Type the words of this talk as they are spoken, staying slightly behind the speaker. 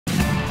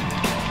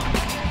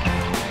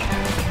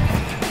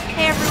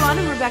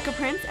everyone, I'm Rebecca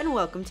Prince and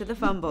welcome to the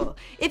Fumble.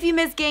 If you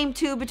missed Game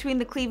 2 between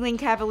the Cleveland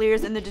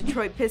Cavaliers and the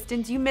Detroit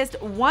Pistons, you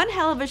missed one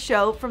hell of a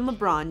show from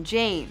LeBron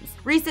James.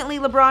 Recently,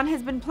 LeBron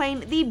has been playing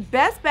the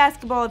best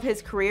basketball of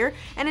his career,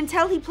 and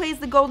until he plays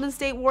the Golden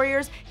State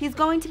Warriors, he's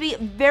going to be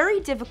very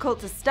difficult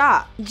to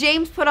stop.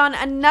 James put on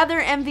another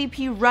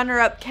MVP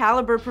runner-up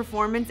caliber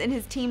performance in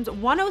his team's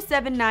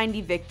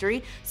 107-90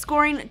 victory,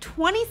 scoring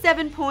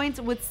 27 points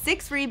with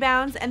 6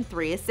 rebounds and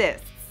 3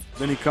 assists.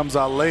 Then he comes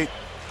out late.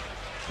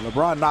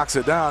 LeBron knocks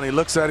it down. He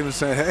looks at him and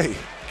says, hey,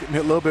 give me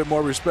a little bit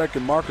more respect.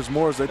 And Marcus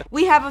Morris.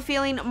 We have a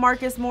feeling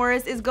Marcus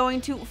Morris is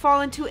going to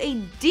fall into a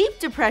deep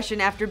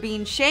depression after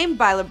being shamed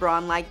by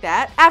LeBron like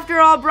that. After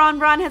all, Bron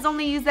has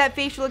only used that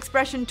facial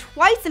expression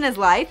twice in his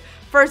life.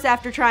 First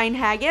after trying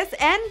haggis,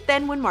 and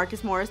then when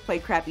Marcus Morris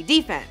played crappy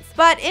defense.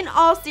 But in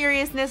all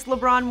seriousness,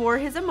 LeBron wore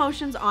his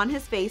emotions on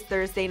his face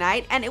Thursday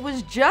night, and it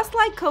was just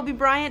like Kobe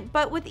Bryant,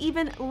 but with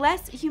even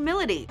less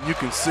humility. You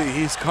can see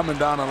he's coming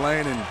down the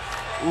lane and,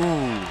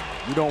 ooh,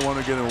 you don't want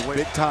to get him away.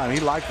 Big time. He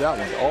liked that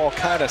one. All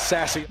kind of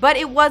sassy. But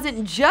it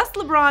wasn't just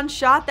LeBron's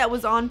shot that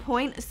was on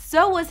point,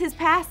 so was his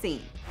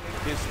passing.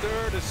 His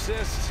third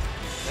assist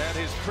and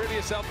his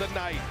prettiest of the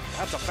night.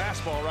 That's a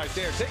fastball right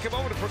there. Take him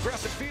over to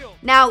Progressive Field.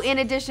 Now, in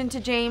addition to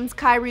James,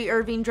 Kyrie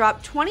Irving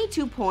dropped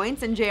 22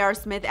 points and J.R.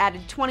 Smith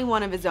added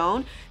 21 of his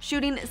own,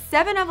 shooting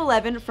 7 of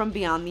 11 from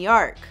beyond the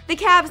arc. The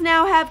Cavs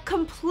now have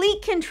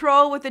complete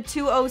control with a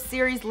 2-0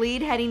 series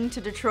lead heading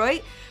into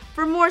Detroit.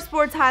 For more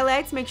sports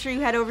highlights, make sure you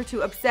head over to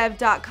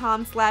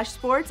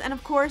obsev.com/sports, and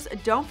of course,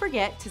 don't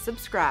forget to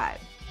subscribe.